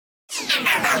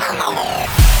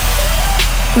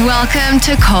Welcome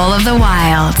to Call of the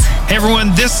Wild. Hey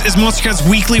everyone, this is Monstercat's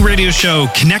weekly radio show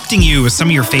connecting you with some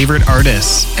of your favorite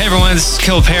artists. Hey everyone, this is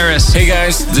Kill Paris. Hey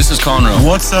guys, this is Conroe.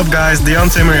 What's up guys,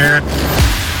 Deon Timmer here.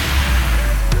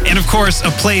 And of course, a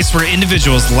place where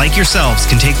individuals like yourselves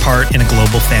can take part in a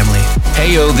global family.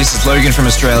 Hey yo, this is Logan from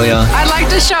Australia. I'd like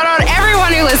to shout out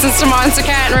everyone who listens to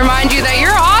Monstercat and remind you that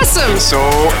you're awesome. So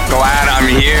glad I'm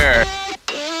here.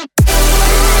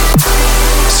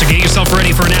 So get yourself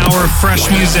ready for an hour of fresh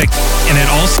music, and it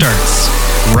all starts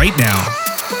right now.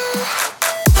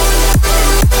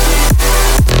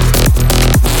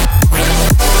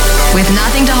 With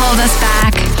nothing to hold us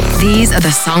back, these are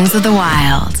the songs of the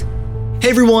wild.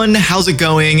 Hey everyone, how's it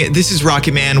going? This is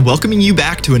Rocket Man welcoming you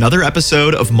back to another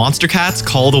episode of Monstercat's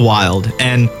Call the Wild.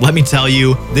 And let me tell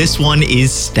you, this one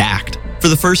is stacked. For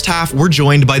the first half, we're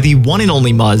joined by the one and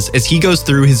only MUZZ as he goes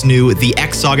through his new The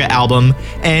X Saga album,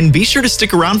 and be sure to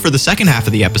stick around for the second half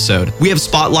of the episode. We have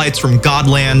spotlights from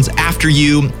Godlands, After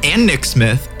You, and Nick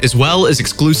Smith, as well as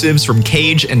exclusives from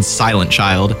Cage and Silent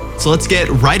Child. So let's get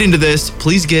right into this.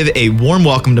 Please give a warm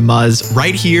welcome to MUZZ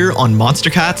right here on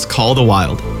Monstercat's Call the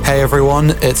Wild. Hey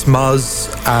everyone, it's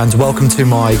MUZZ, and welcome to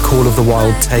my Call of the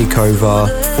Wild takeover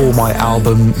for my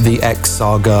album The X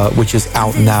Saga, which is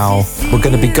out now. We're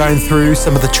going to be going through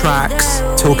some of the tracks,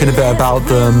 talking a bit about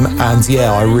them, and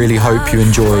yeah, I really hope you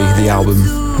enjoy the album.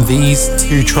 These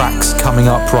two tracks coming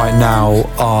up right now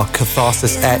are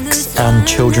Catharsis X and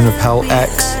Children of Hell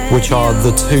X, which are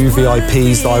the two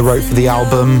VIPs that I wrote for the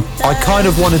album. I kind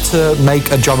of wanted to make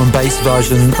a drum and bass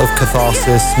version of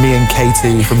Catharsis. Me and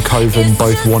Katie from Coven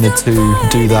both wanted to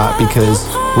do that because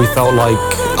we felt like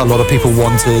a lot of people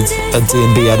wanted a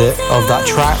D&B edit of that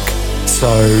track.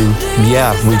 So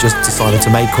yeah, we just decided to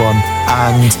make one.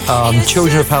 And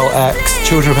Children of Hell X,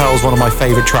 Children of Hell is one of my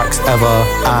favourite tracks ever,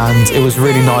 and it was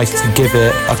really nice to give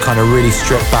it a kind of really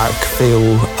stripped back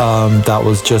feel that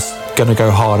was just gonna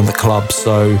go hard in the club.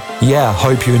 So yeah,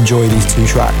 hope you enjoy these two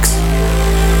tracks.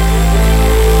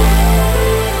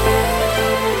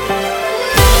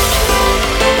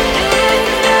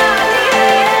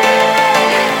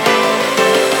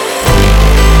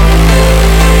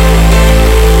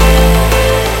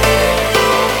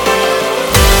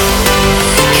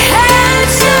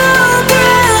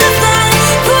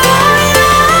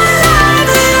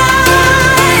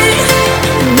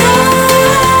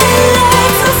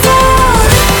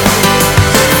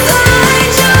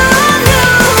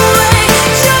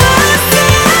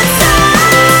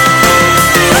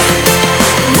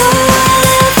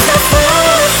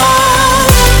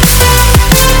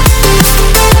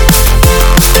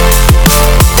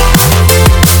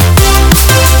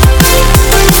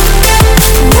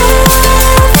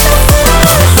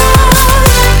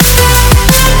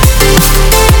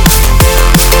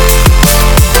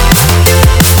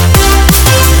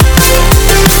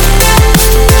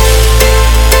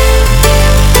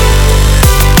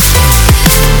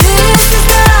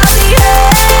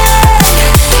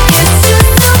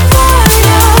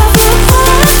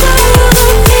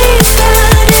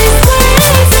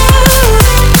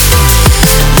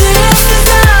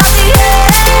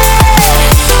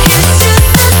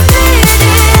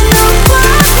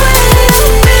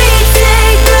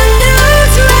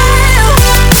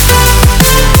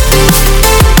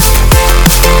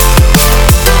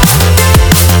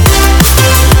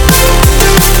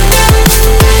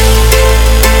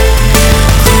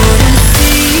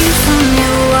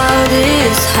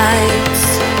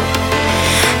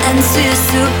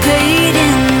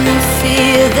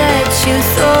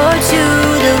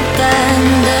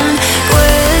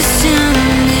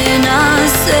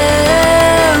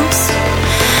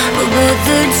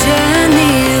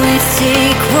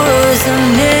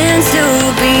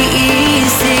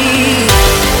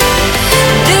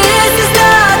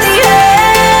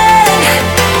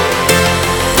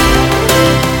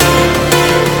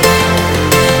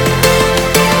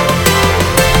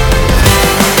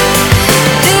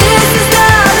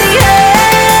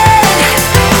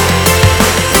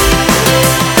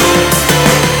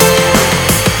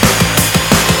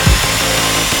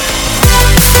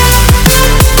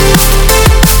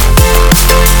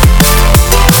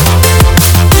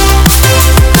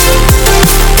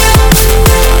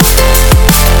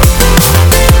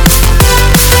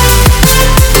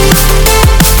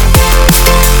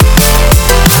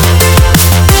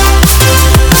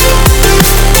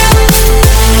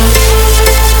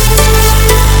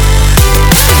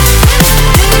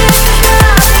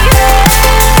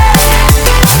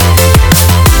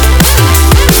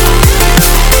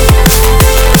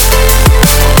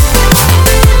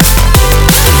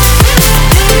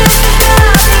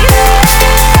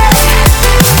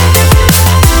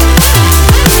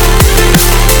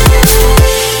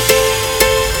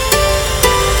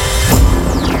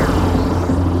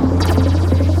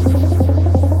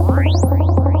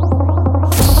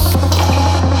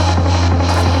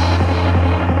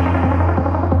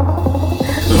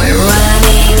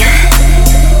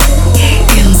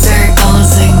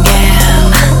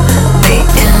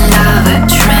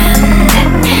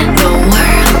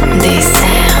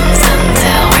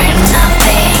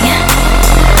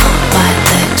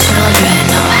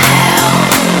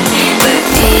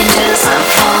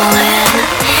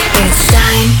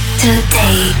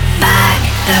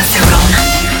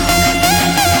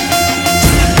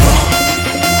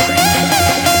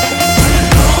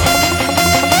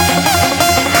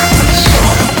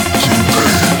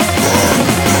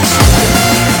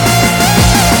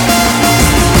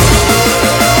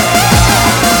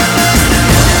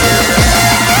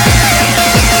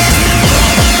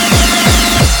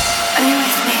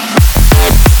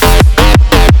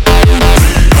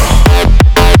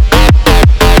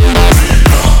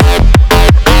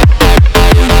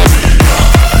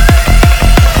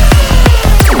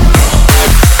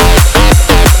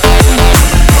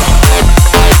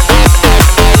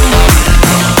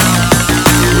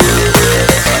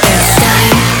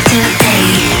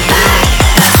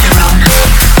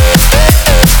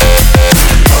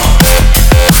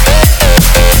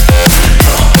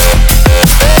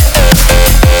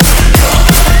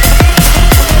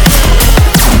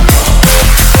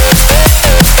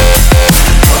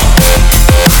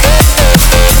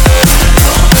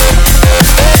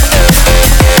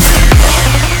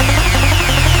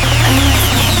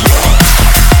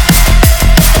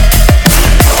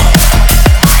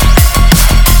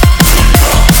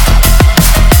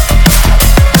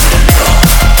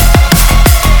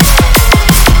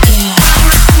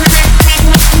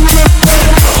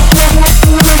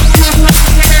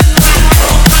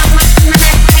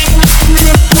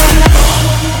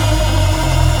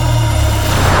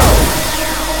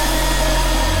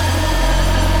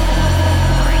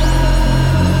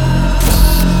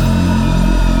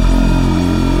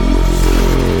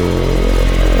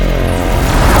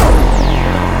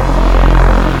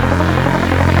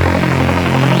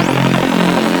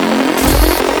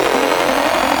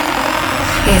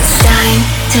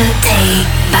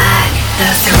 back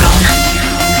the throne.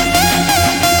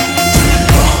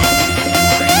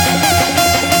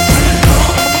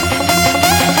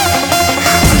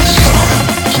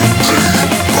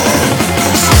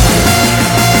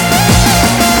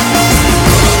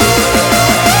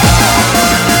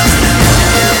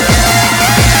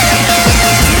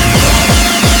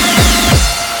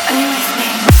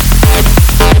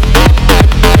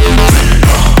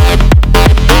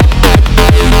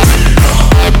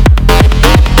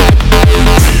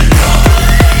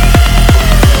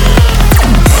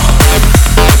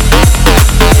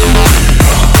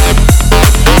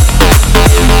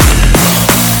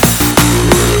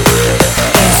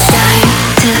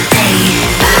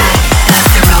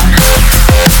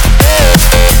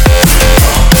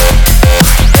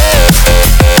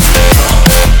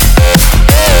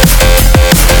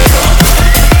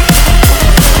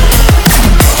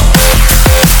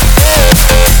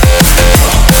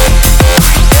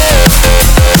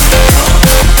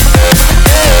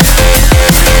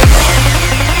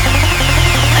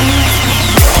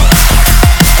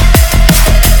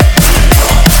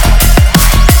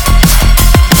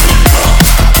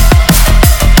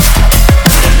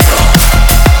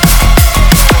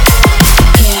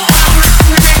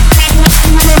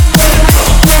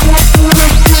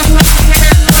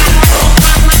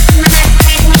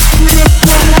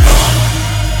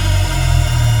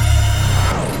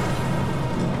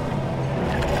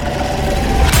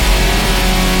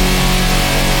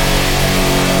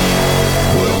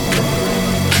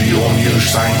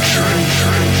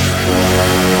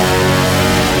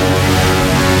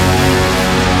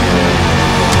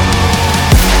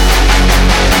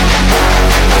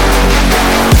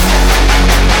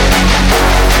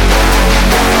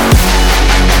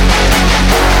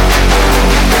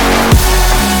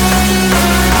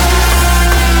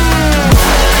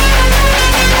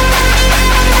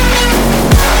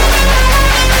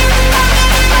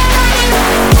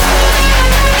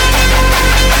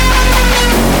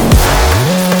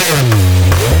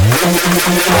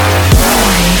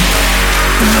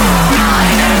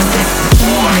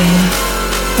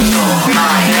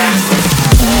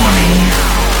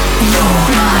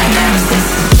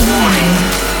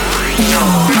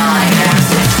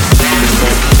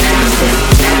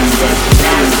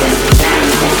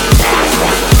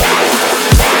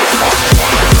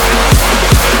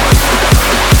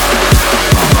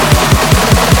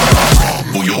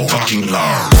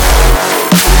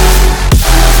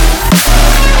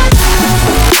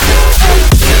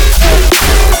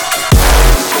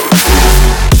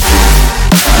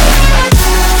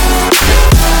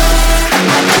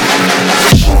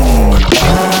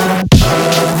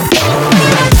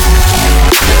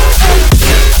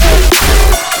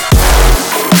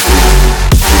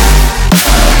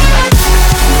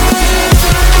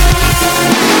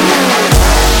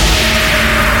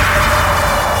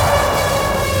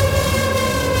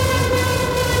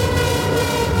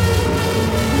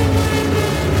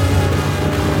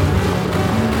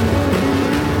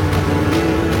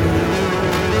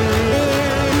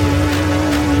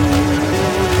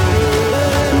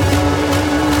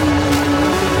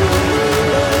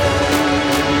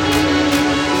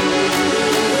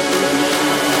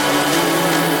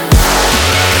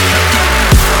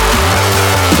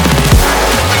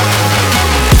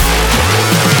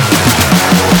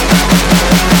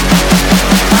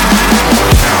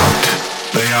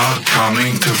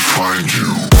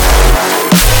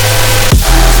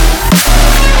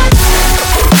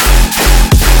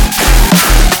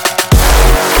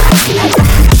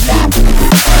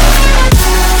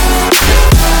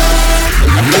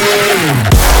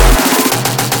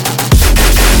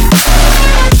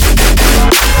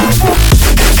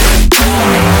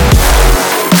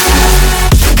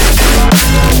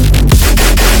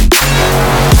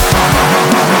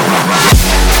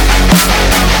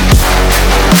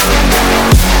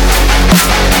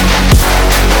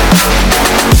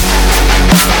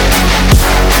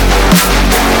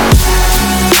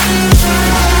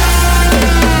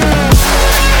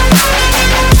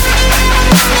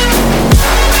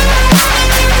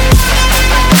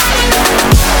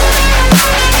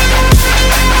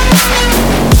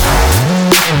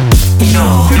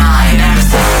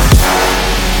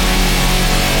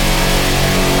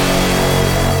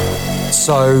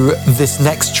 So this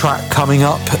next track coming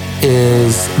up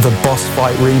is the Boss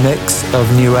Fight remix of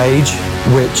New Age,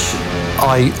 which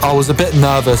I was a bit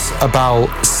nervous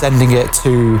about sending it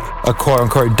to a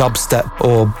quote-unquote dubstep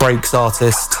or breaks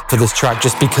artist for this track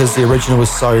just because the original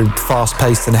was so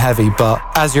fast-paced and heavy. But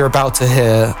as you're about to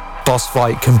hear, boss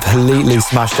fight completely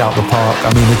smashed out the park.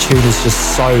 I mean, the tune is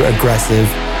just so aggressive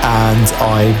and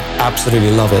I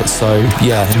absolutely love it. So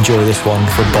yeah, enjoy this one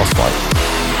for boss fight.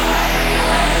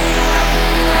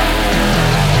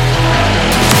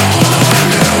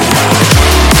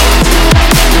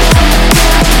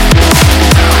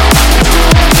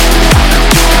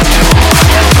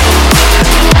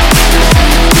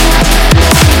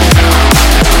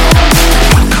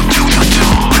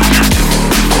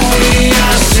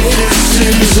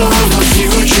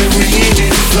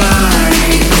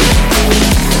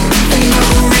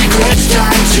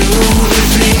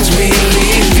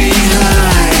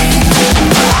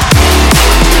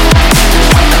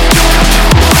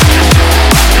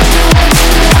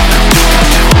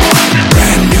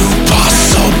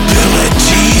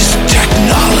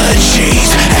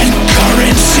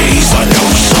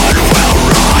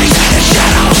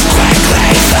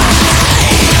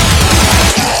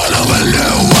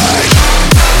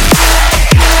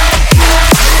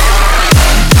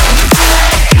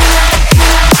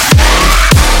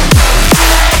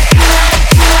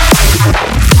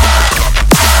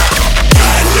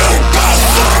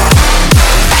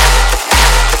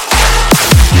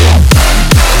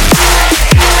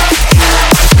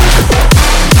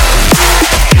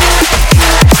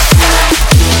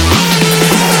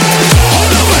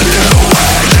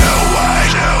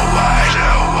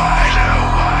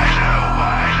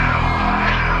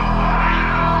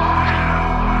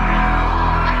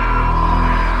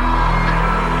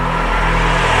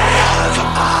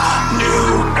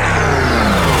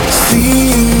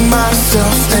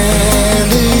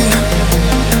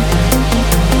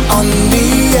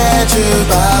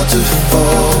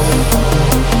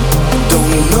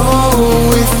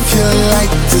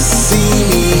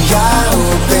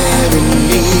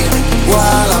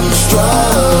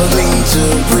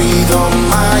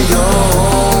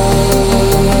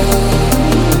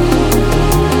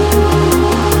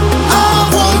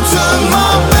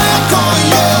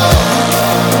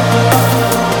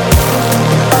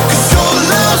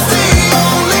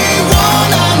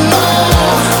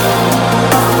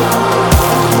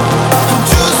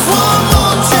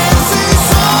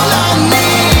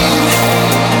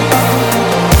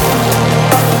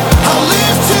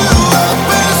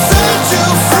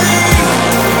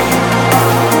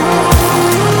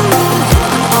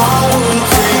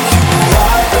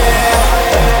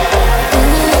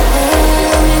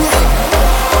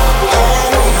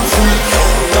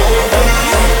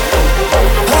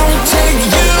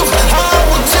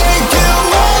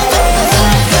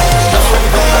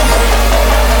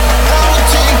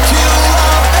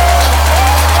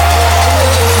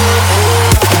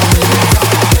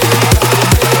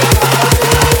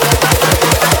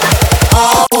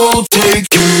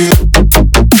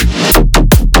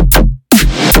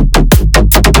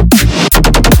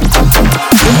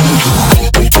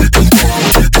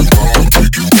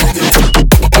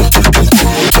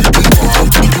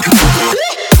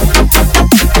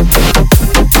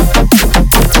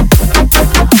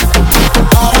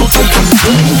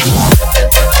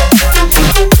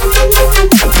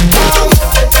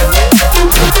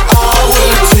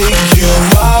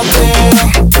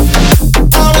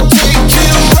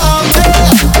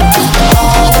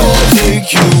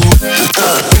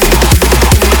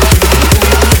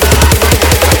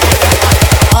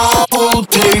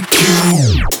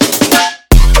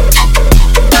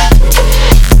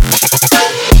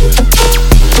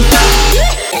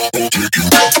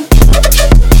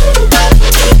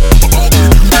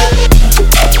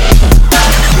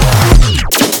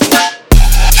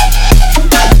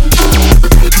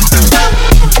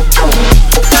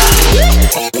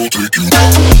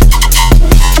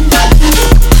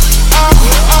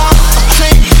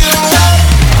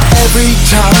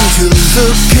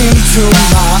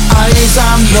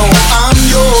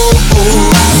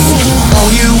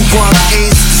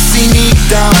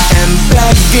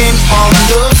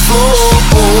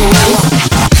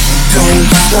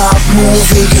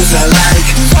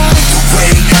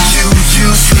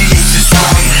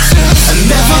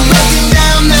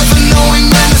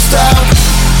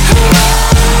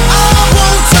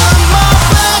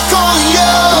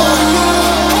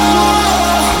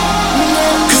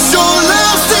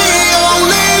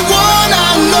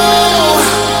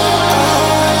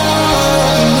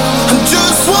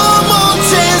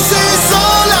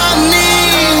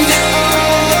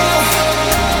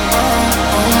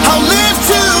 I'll live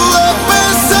to a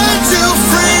better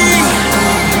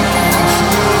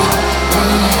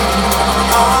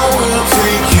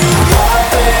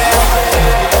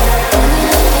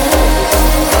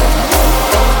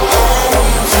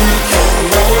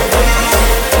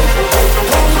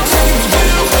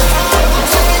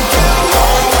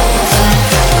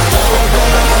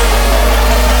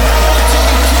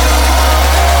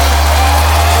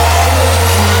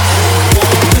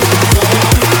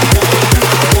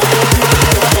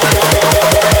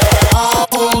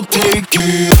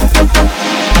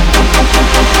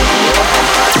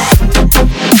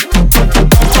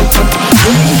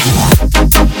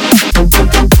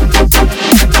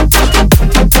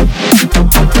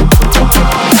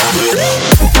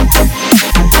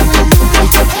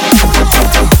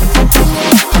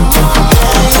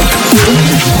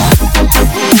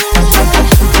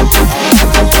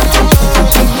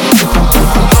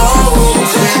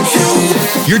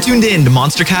tuned in to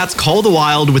Monstercat's Call of the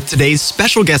Wild with today's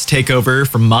special guest takeover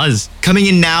from MUZZ. Coming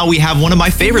in now, we have one of my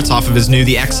favorites off of his new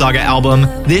The X Saga album.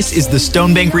 This is the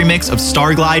Stonebank remix of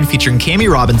Starglide featuring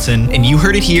Cammie Robinson, and you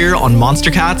heard it here on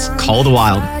Monstercat's Call of the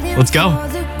Wild. Let's go.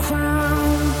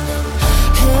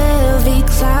 Heavy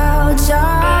clouds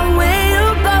are way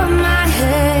above my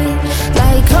head,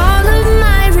 like all of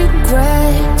my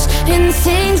regrets and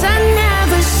things I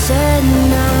never said.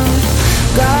 Now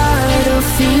got a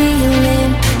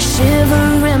feeling,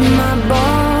 shiver in my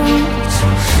bones.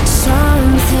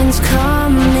 Something's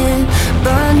coming,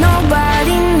 but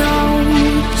nobody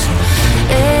knows.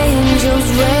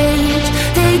 Angels rage,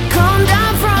 they come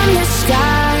down from the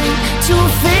sky to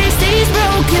fix these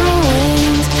broken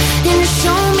wings and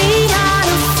show me how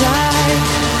to fly.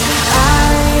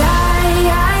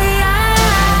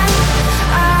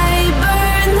 I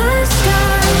burn the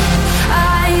sky.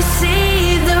 I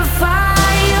see the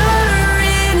fire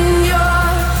in your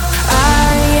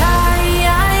eyes.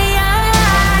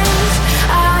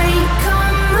 I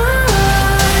come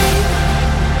alive,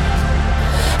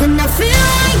 and I feel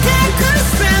like I could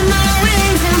spread my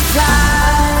wings and fly.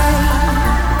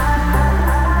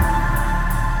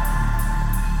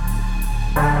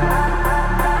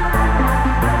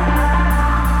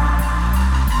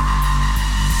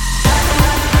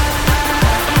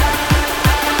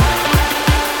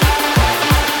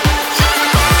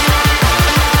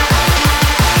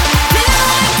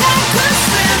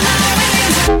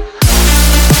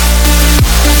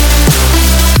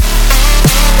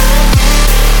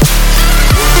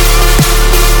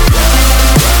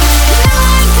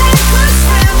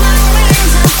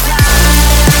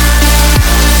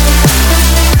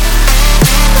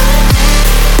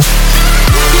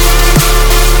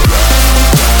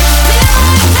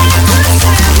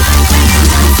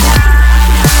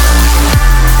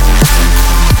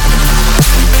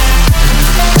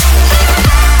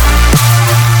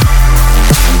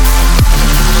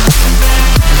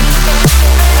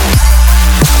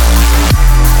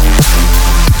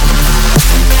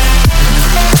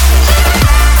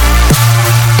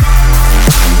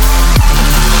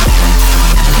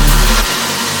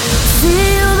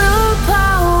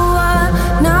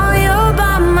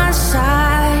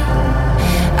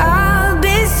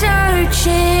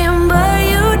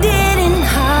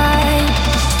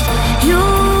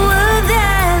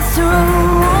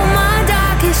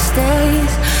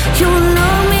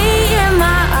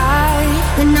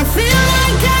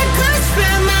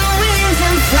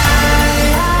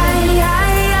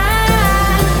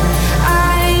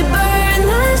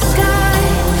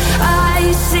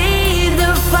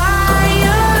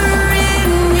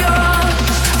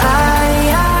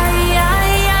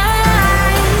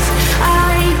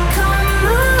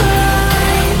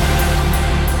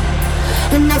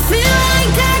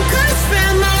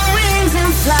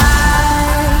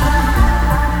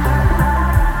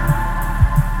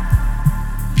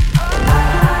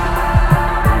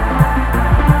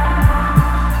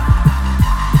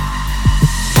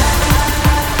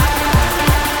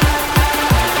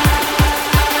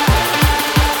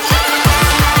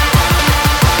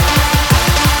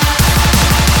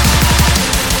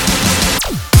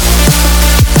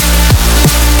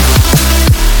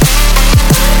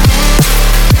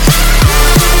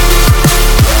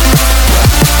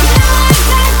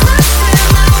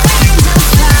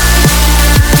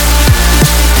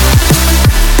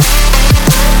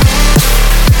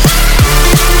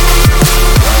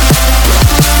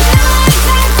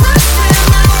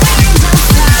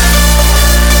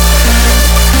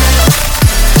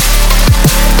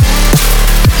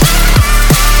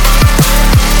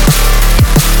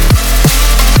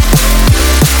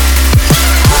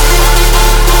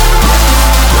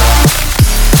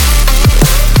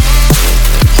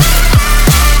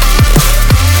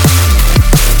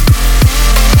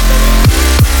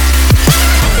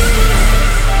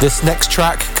 This next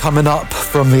track coming up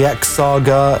from the X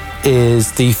Saga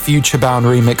is the Futurebound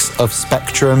remix of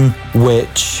Spectrum,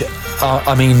 which,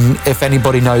 I mean, if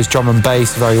anybody knows drum and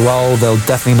bass very well, they'll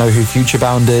definitely know who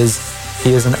Futurebound is.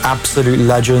 He is an absolute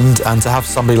legend, and to have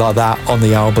somebody like that on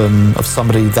the album, of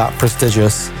somebody that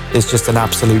prestigious, is just an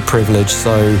absolute privilege.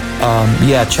 So,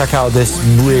 yeah, check out this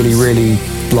really, really,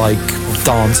 like,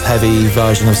 dance-heavy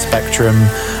version of Spectrum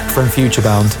from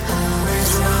Futurebound.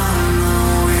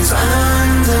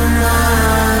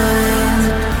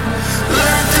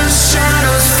 Let the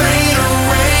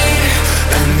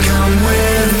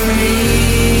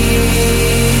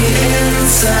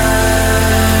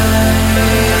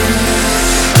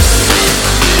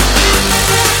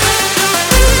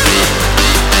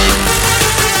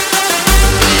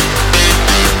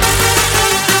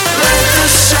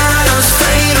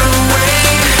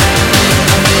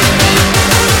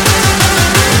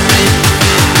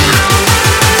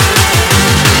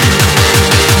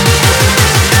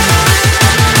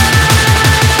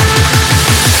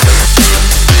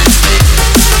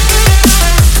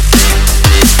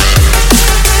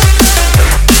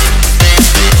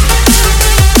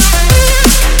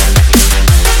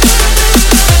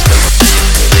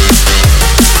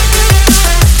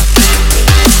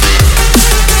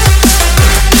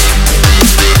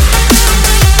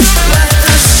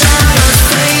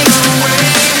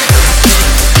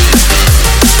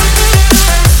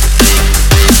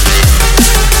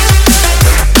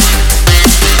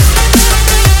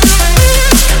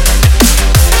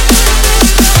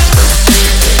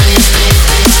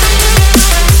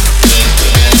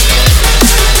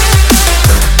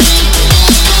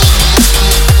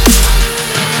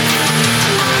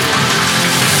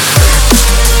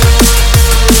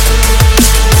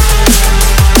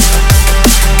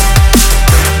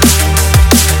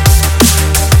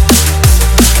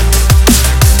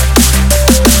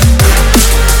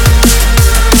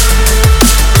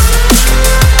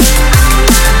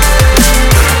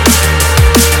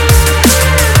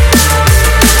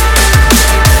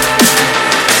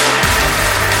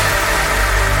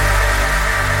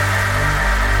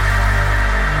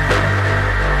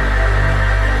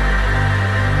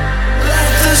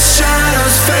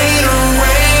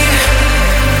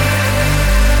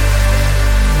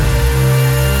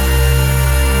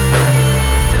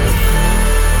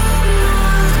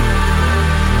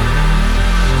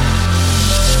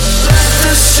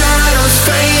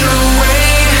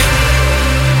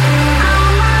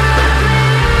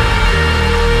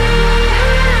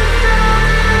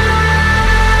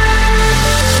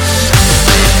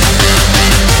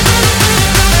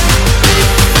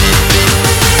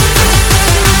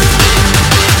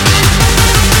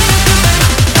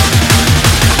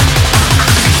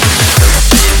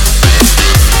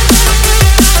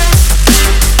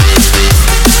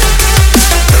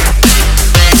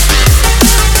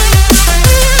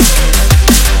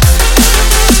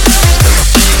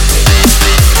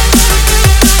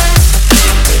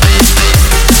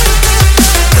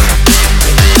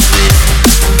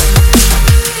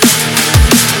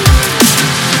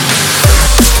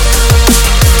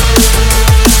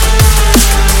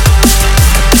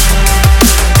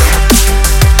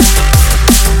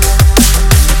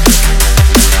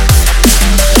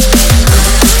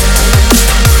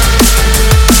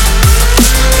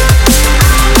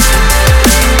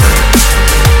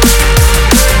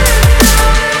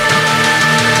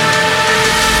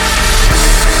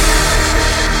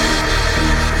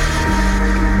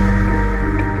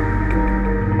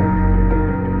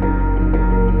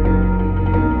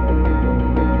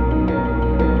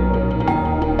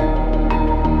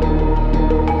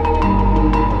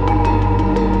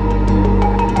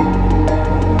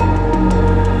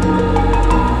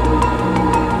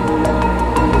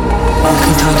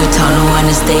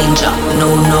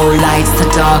lights, the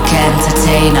dark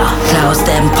entertainer. Clouds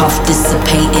then puff,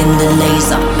 dissipate in the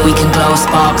laser. We can glow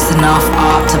sparks, enough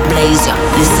art to blaze ya.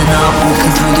 Listen up,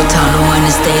 walking through the tunnel when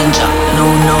it's danger.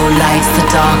 No lights, the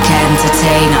dark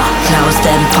entertainer. Clouds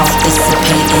then puff,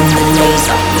 dissipate in the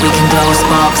laser. We can glow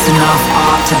sparks, enough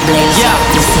art to blaze ya.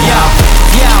 Listen up.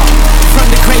 From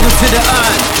the cradle to the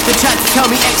urn, they tried to tell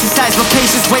me exercise my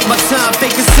patience, wait my turn.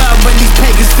 Fake concern when these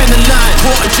pagans finna learn.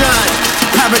 What a journey.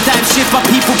 Paradigm shift, my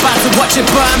people about to watch it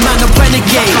burn. Man, a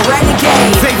renegade.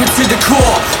 Favorite to the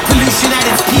core. Pollution at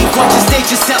its peak, watch the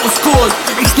stage and settle scores.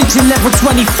 Extinction level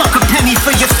 20, fuck a penny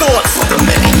for your thoughts. For the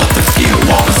many, not the few,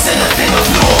 1% of them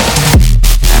ignore.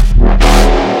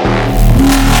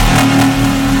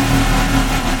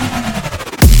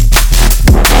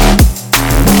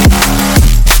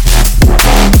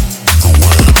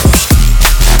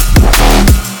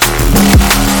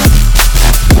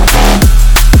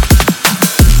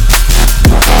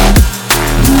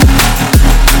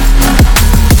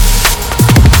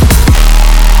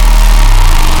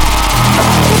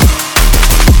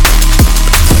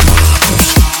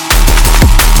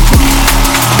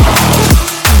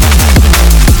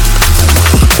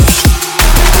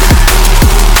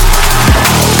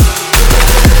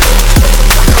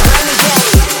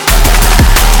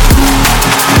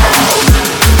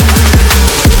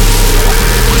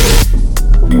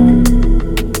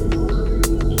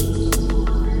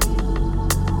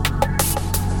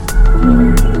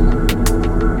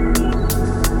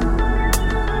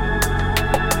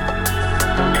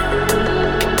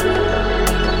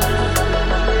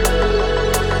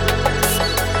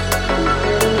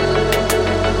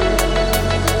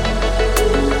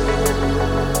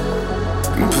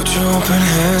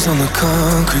 On the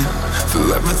concrete,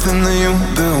 feel everything that you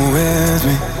built with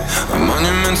me. A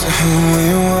monument to who we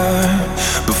were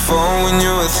before we knew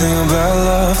a thing about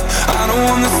love. I don't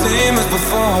want the same as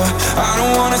before. I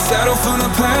don't wanna settle for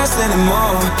the past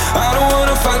anymore. I don't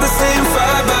wanna fight the same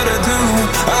fight, but I do.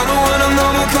 I don't wanna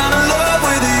know what kind of love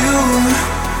with you.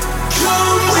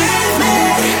 Come with me,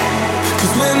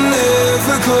 'cause we're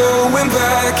never going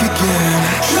back again.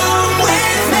 Come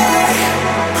with me,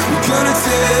 we're gonna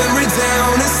tear it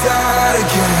down and start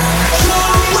again.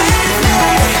 Come with me,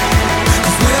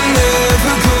 'cause we're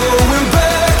never going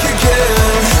back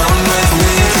again. Come with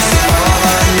me, 'cause you're all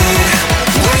I need.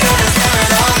 We're gonna tear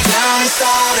it all down and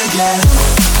start again.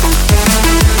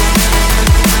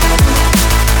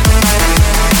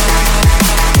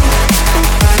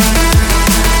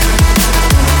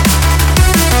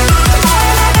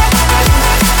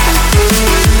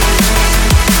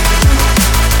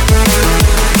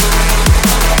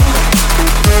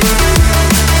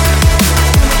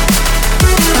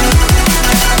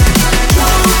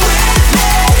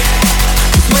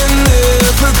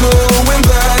 Going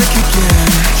back again.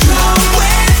 Come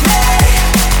with me,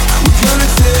 we're gonna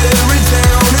tear it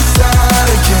down and start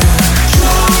again.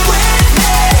 Come with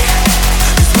me,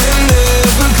 'cause we're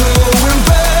never going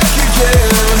back again.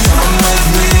 Come with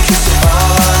me, 'cause you're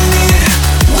all I need.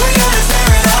 We're gonna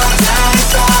tear it all down and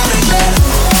start again.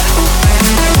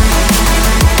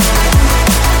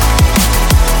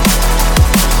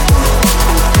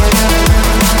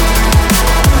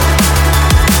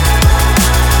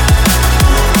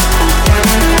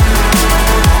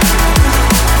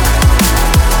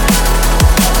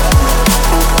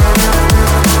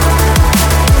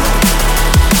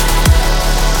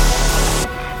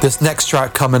 This next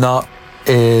track coming up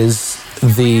is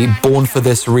the Born for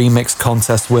This remix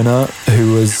contest winner,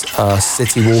 who was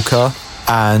City Walker,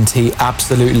 and he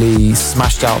absolutely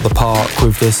smashed out the park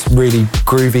with this really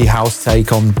groovy house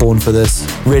take on Born for This.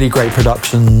 Really great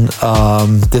production.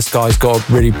 This guy's got a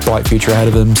really bright future ahead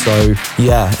of him, so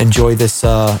yeah, enjoy this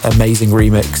amazing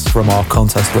remix from our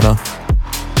contest winner.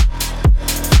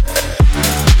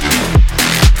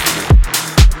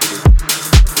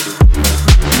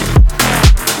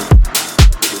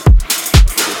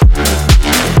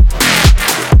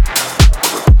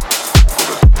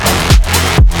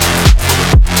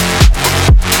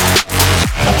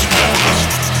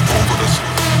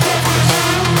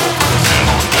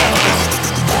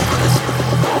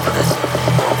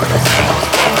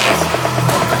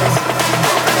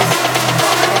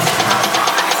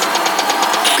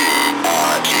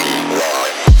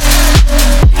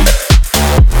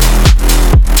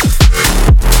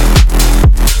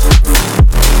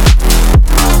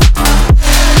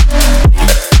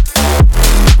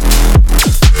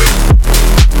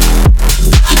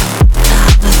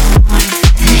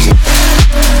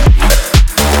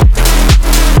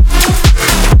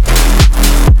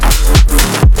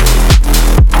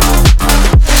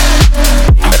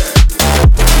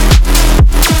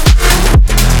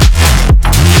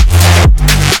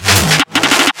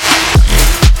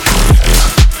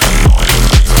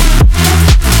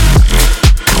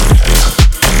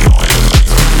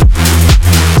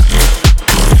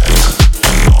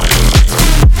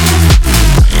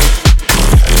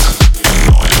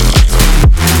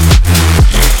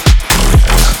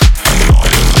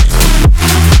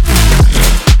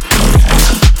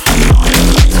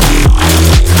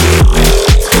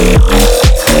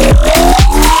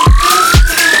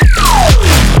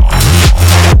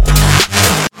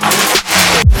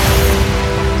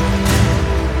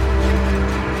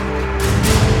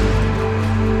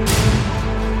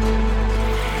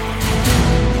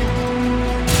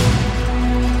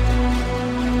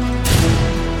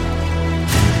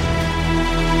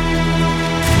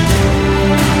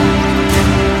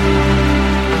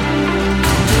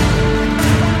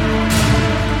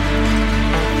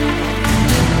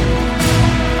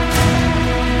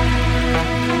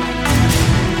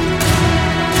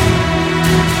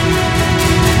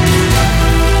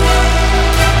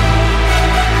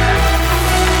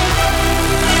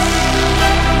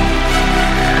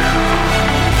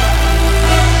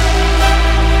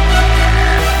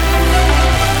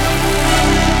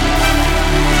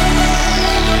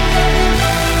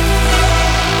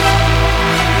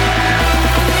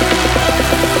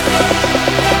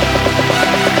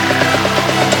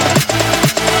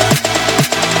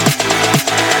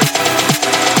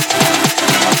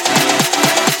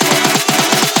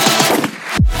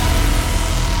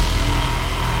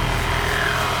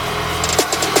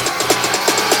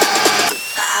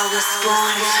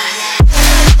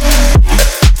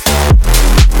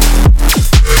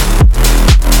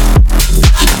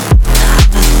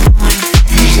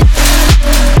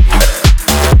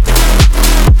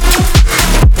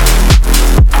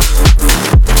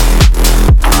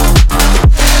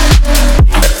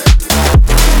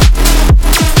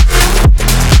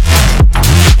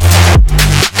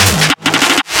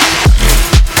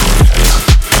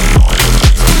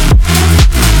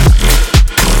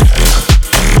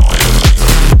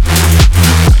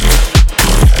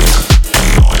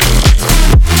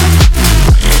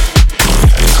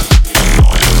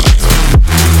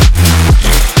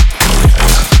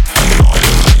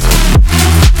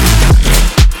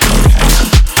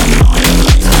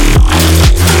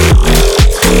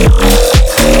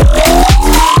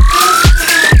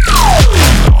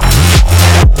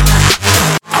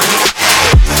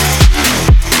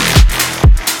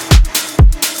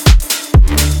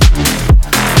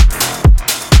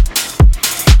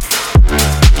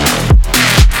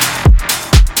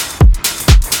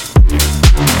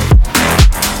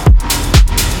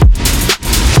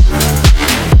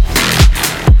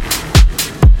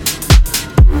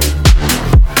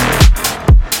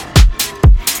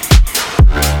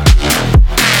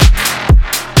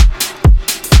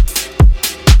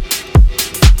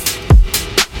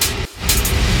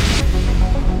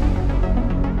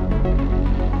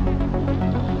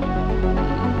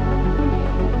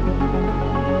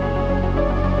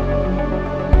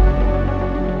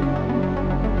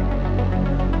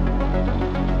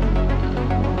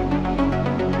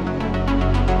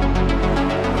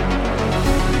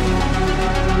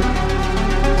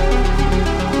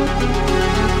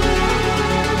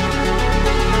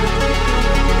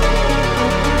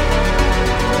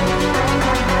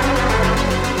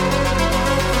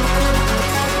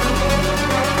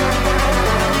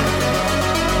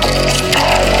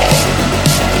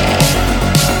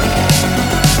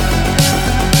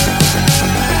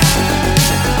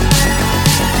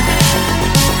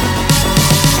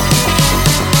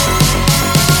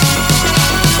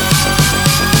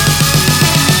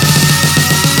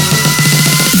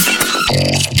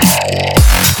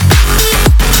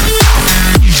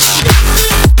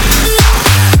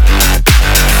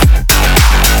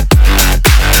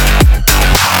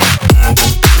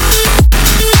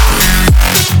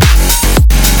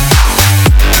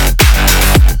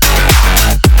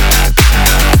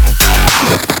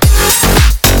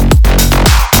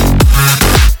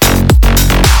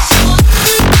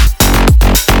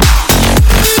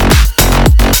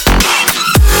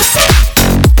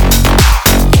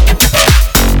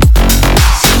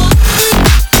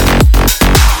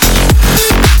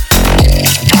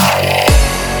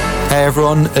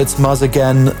 everyone, it's MUZZ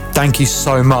again. Thank you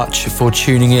so much for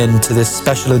tuning in to this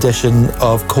special edition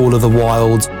of Call of the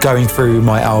Wild, going through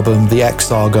my album, The X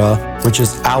Saga, which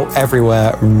is out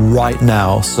everywhere right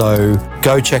now. So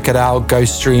go check it out, go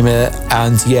stream it,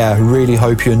 and yeah, really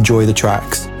hope you enjoy the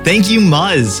tracks. Thank you,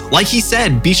 MUZZ. Like he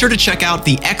said, be sure to check out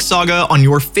the X Saga on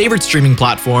your favorite streaming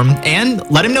platform and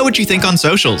let him know what you think on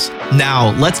socials. Now,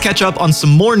 let's catch up on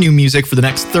some more new music for the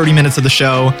next 30 minutes of the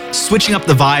show, switching up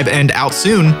the vibe, and out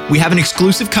soon, we have an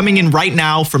exclusive coming in right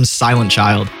now from Silent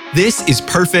Child. This is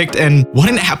perfect, and what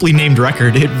an aptly named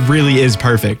record. It really is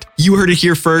perfect. You heard it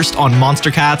here first on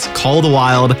Monstercat's Call of the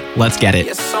Wild. Let's get it.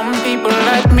 Yeah, some people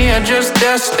like me are just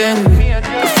destined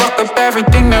to fuck up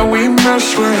everything that we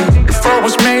mess with. If I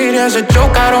was made as a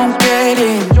joke, I don't get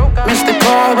it. Missed the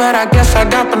call, but I guess I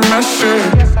got the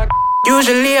message.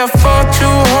 Usually I fall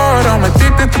too hard, I'm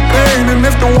addicted to pain. And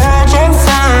if the world's on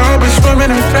fire, I'll be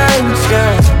swimming in flames,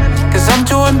 yeah. Cause I'm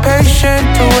too impatient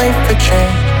to wait for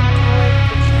change.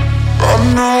 I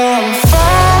know I'm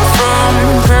far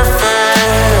from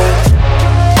perfect,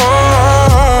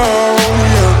 oh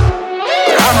yeah.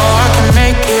 But I know I can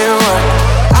make it work,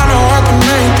 I know I can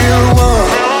make it work.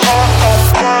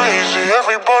 I'm crazy,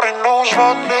 everybody knows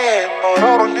my name, but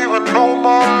I don't even know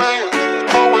my name.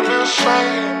 Going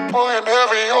insane, putting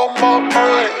heavy on my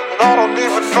brain, and I don't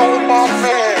even know my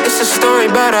name. It's a story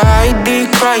about a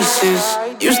ID crisis.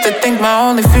 Used to think my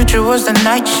only future was the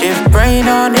night shift. Brain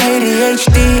on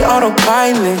ADHD,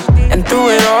 autopilot. And through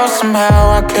it all somehow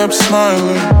I kept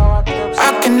smiling.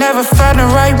 I can never find the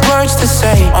right words to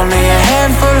say. Only a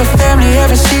handful of family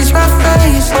ever sees my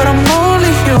face. But I'm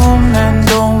only human,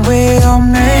 don't we all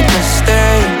make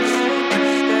mistakes?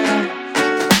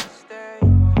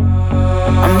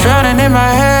 I'm drowning in my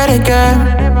head again,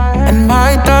 and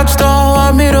my thoughts don't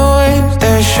want me to win.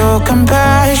 They show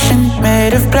compassion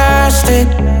made of plastic,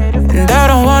 and I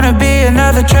don't wanna be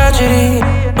another tragedy,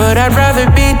 but I'd rather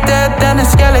be dead than a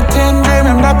skeleton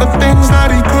dreaming about the things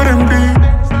that he couldn't be.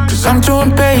 Cause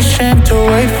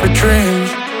for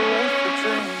dreams.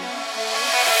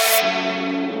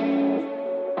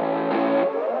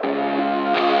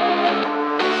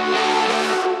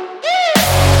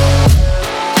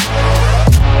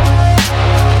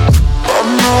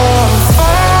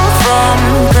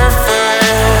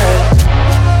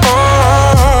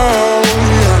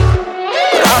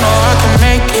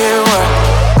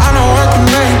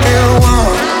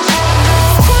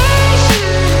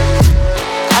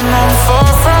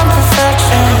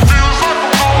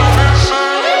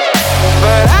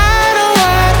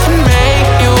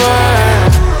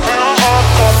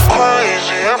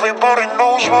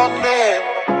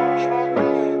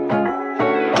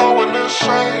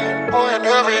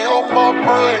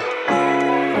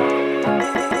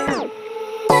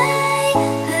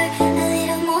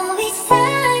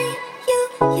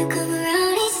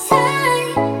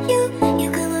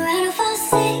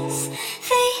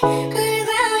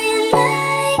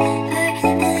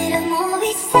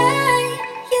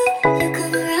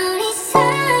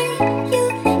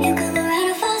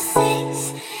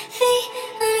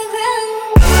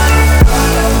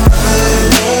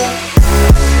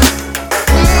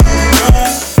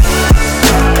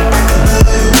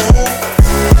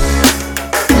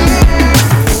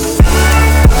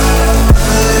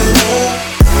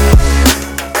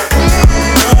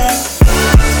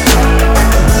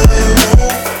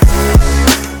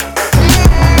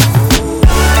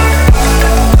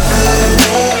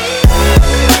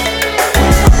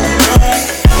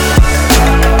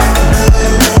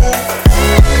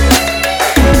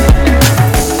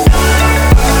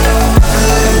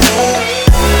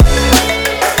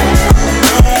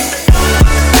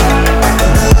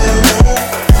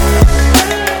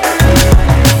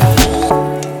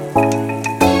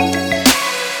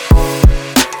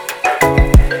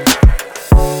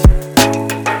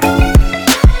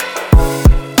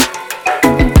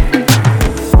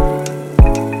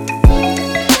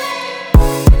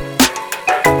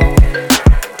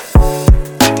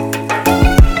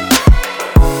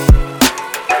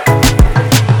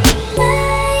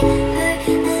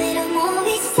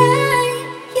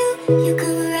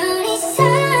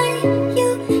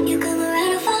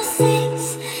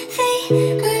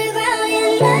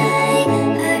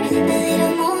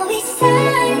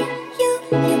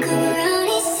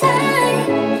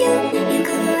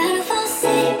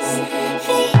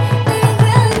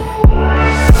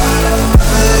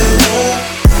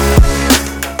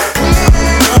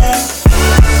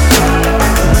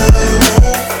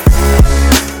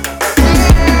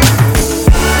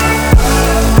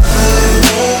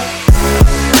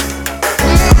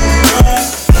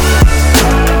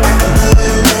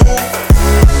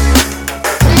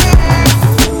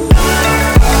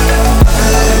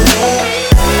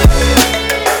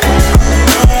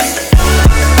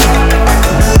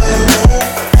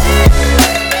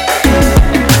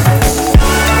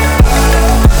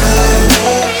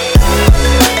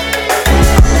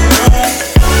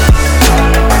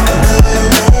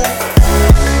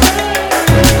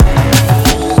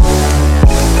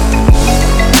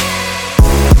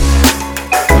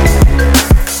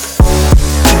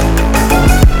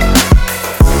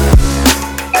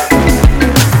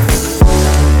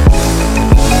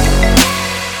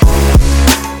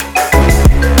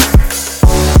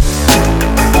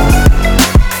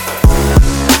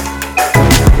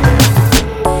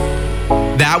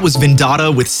 Was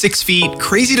Vendetta with 6 Feet.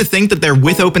 Crazy to think that their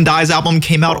With Open Eyes album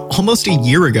came out almost a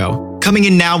year ago. Coming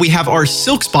in now, we have our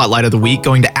Silk Spotlight of the week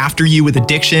going to After You with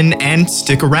Addiction, and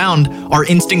stick around. Our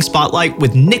Instinct Spotlight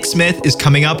with Nick Smith is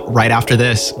coming up right after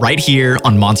this, right here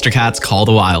on Monstercat's Call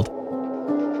the Wild.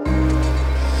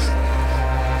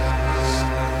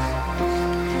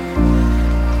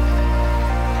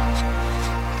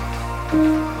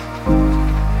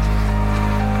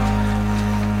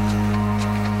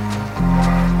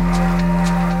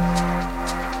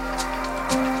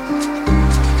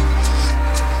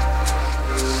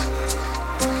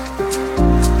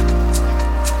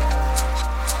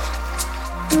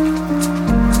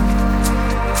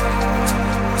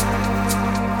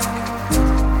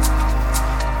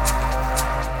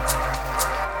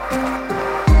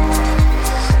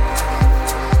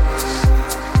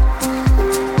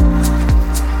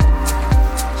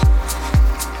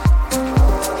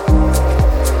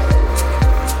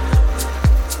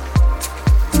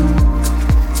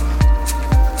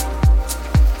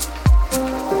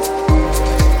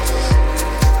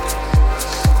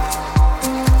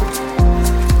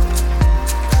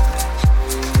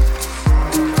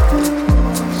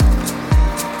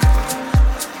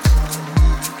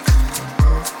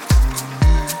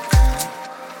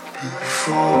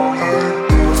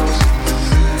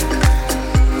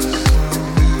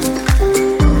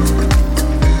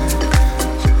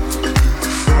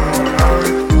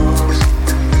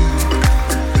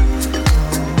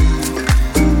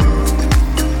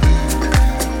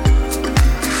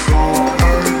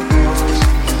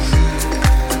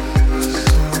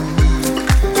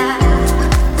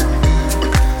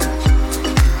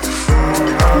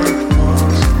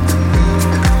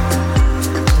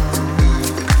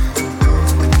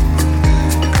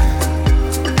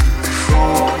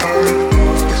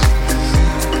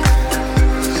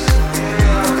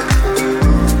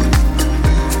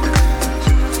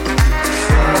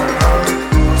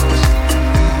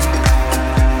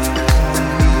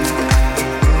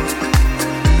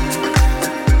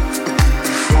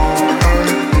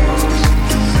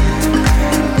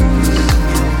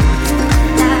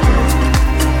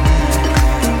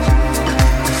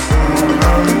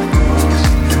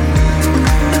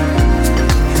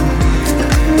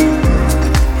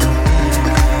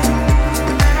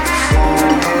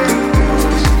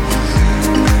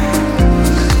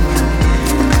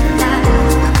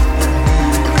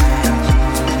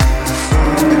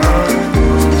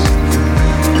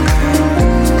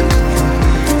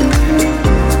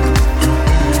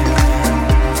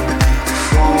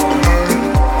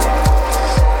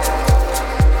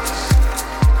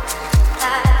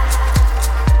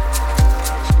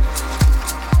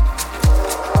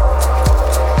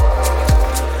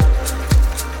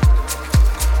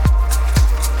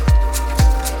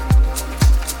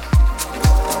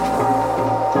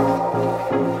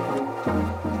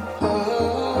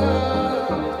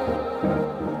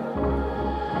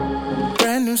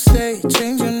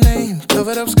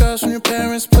 up scars from your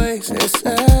parents' place. It's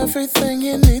everything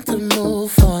you need to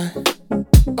move on.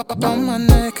 On my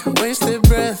neck, wasted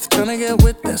breath, tryna get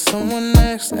with that someone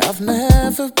next. I've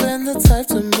never been the type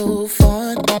to move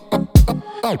on.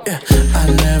 Yeah. I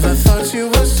never thought you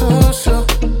were social,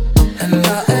 and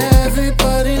now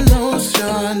everybody knows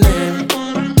your name.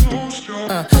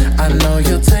 I know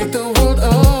you'll take the world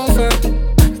over,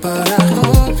 but I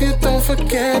hope you don't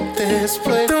forget this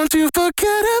place. Don't you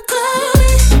forget about me.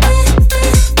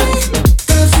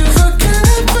 Don't you forget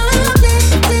about me.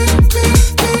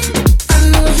 I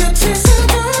know you're chasing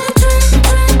your dream,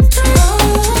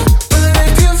 but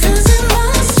if you're visiting my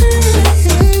street,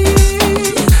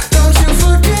 don't you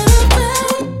forget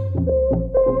about me.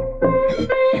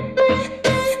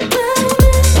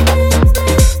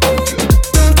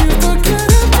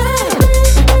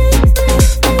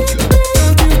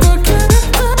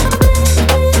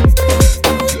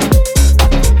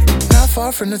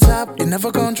 From the top, you're never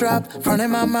gonna drop.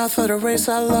 Running my mouth for the race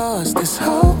I lost. It's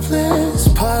hopeless,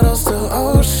 puddles to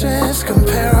oceans.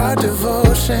 Compare our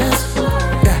devotions.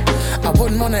 Yeah, I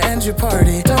wouldn't wanna end your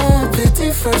party. Don't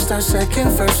pity first or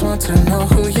second. First want to know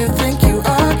who you think you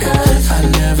are. Yeah, I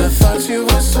never thought you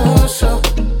were social,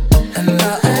 and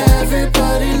now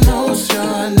everybody knows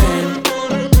your name.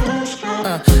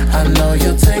 I know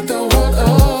you'll take the world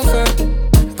over,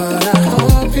 but I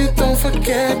hope you don't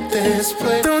forget this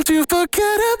place. Don't you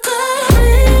forget about me.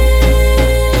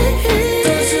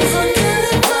 Don't you forget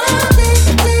about me.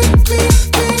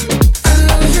 I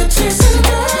know you're chasing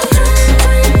your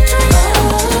dream,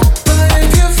 but if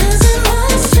you're visiting my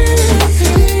street,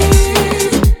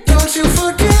 don't you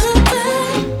forget about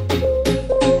me.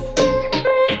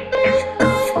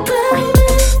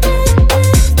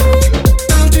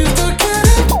 Don't you forget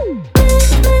about me.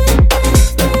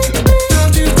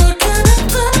 Don't you forget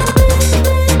about me.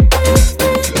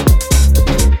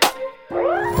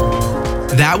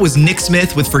 That was Nick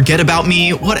Smith with Forget About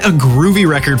Me. What a groovy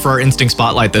record for our Instinct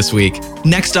Spotlight this week.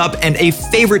 Next up, and a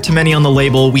favorite to many on the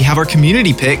label, we have our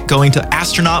community pick going to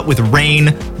Astronaut with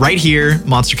Rain right here,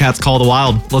 Monstercat's Call of the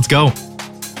Wild. Let's go.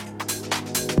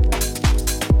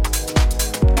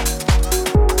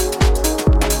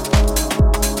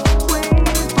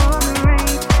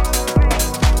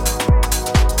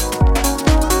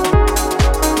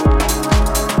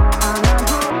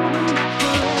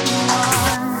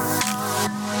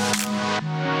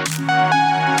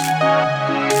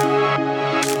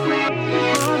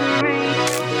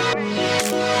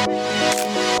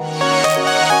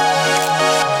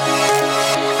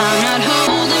 I'm not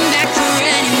holding back to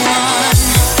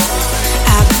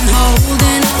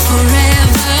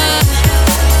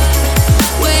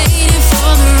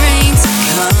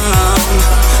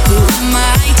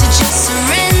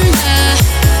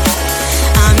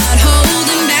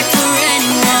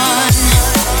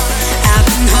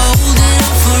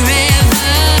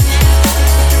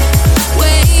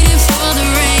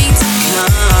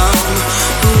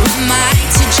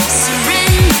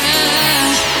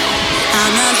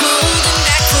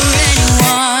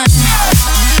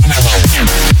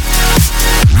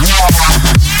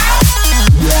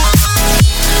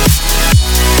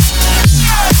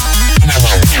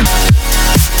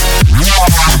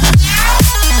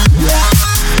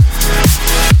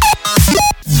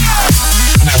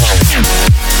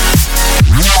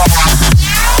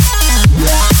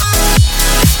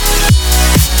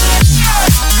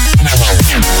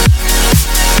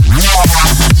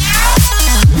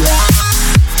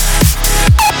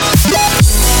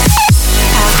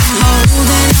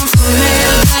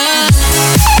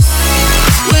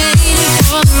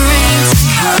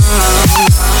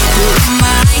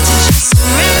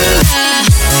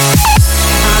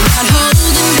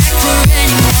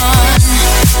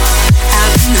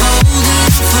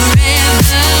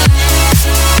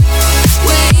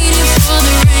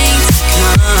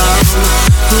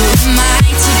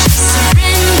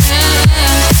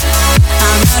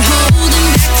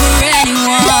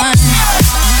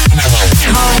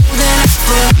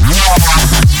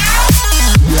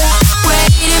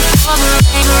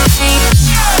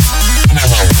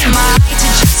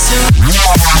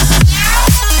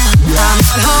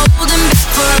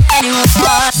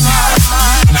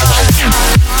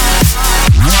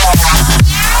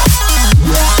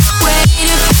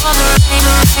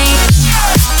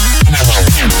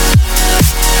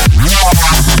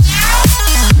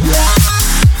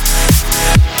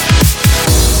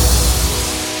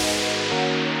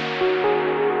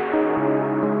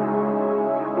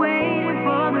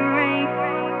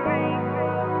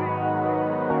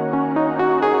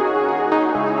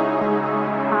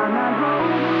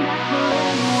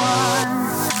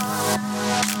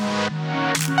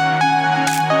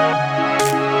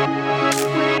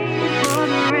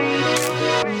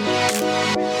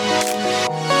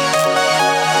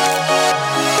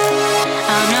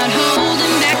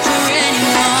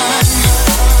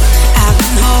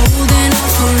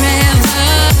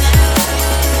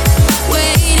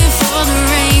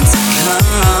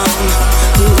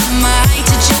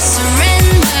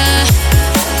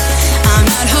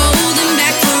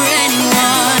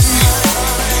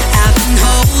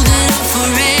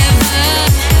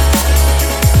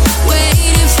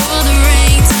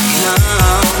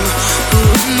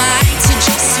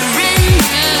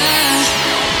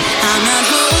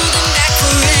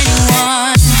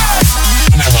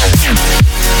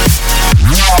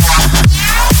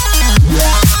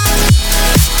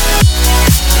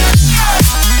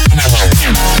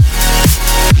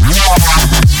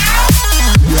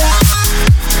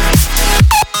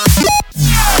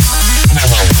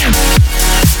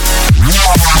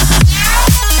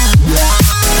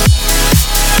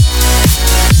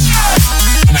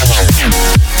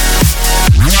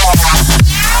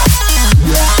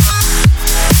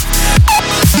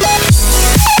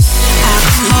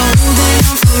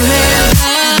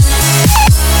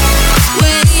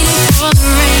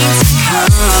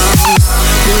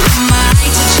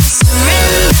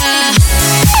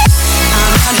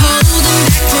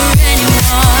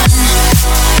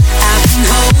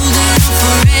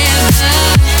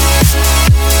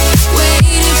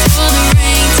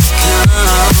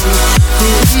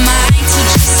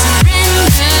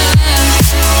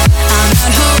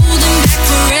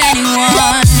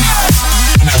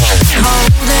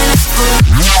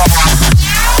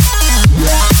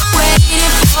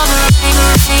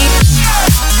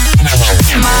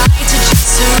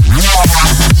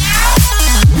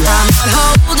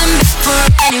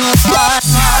You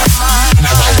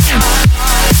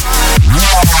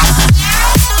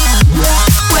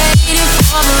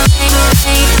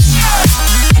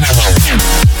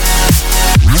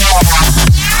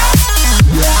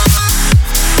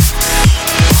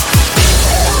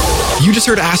just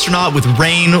heard Astronaut with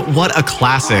Rain. What a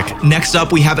classic. Next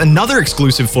up, we have another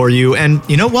exclusive for you, and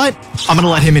you know what? I'm gonna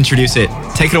let him introduce it.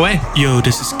 Take it away. Yo,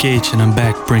 this is Gage, and I'm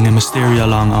back bringing Mysteria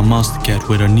along on Monstercat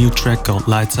with our new track called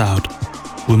Lights Out.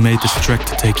 We made this track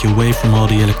to take you away from all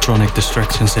the electronic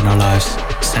distractions in our lives,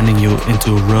 sending you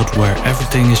into a world where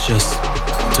everything is just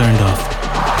turned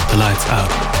off. The lights out.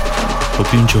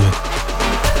 Hope you enjoy.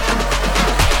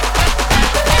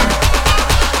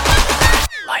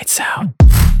 Lights out.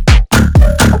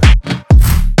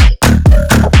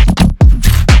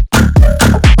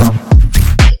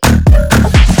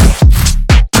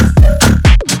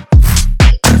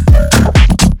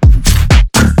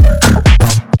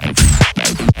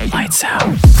 Lights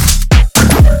out.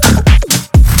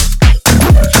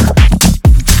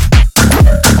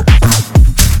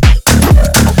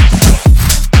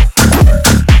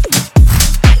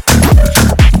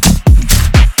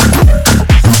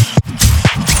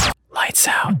 Lights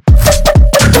out.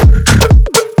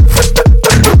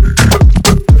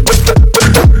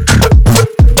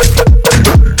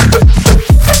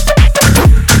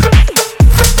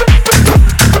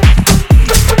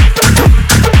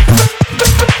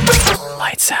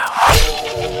 Lights out.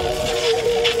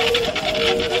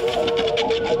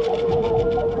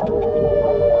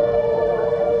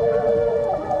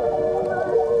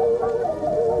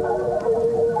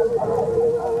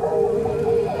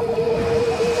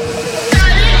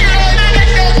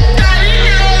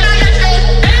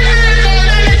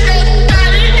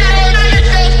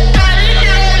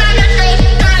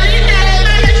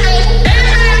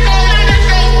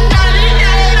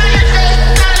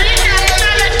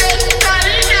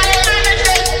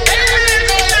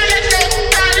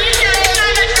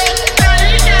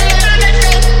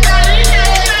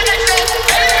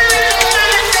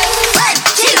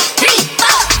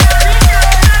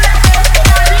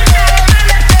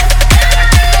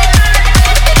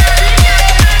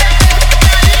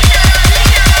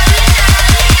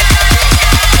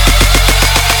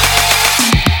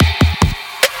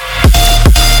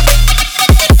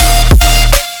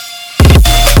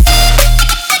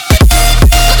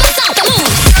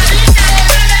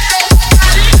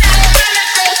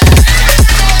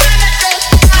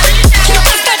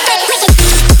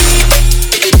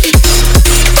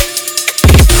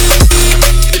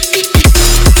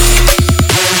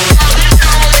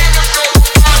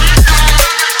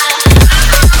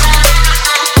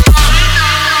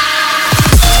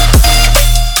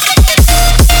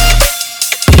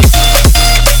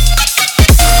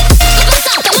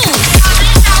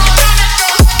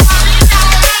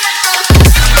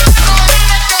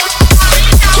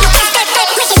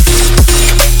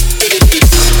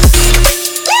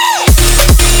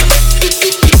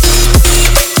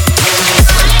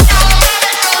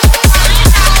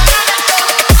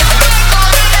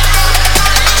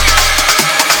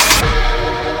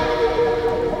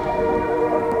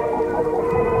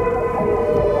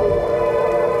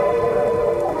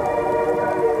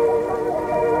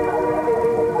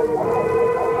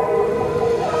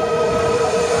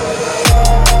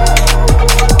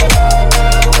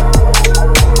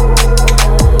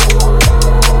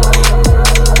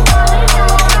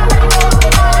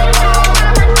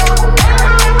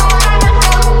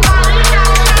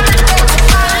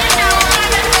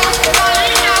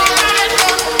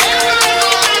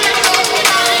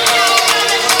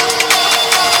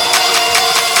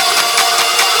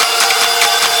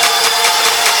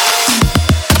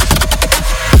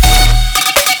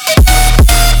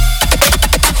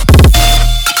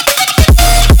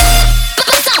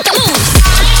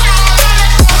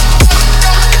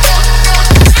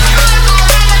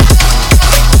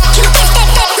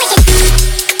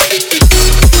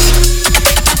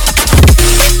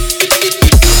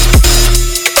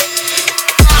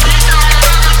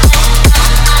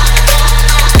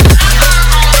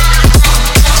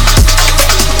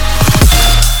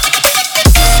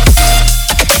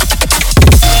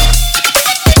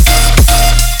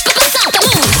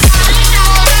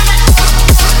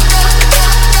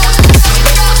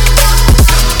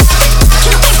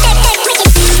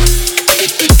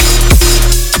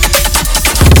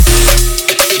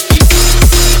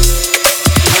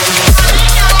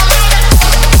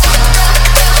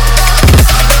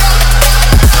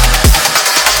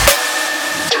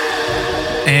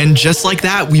 And just like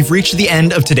that, we've reached the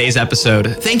end of today's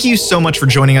episode. Thank you so much for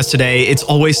joining us today. It's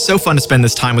always so fun to spend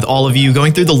this time with all of you,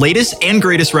 going through the latest and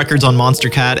greatest records on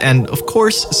Monstercat, and of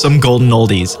course, some golden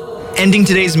oldies. Ending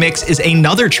today's mix is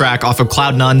another track off of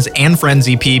Cloud None's and Friends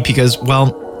EP because,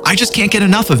 well, I just can't get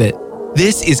enough of it.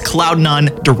 This is Cloud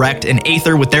None, Direct, and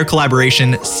Aether with their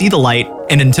collaboration, See the Light.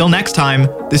 And until next time,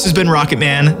 this has been Rocket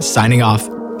Man signing off.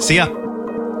 See ya.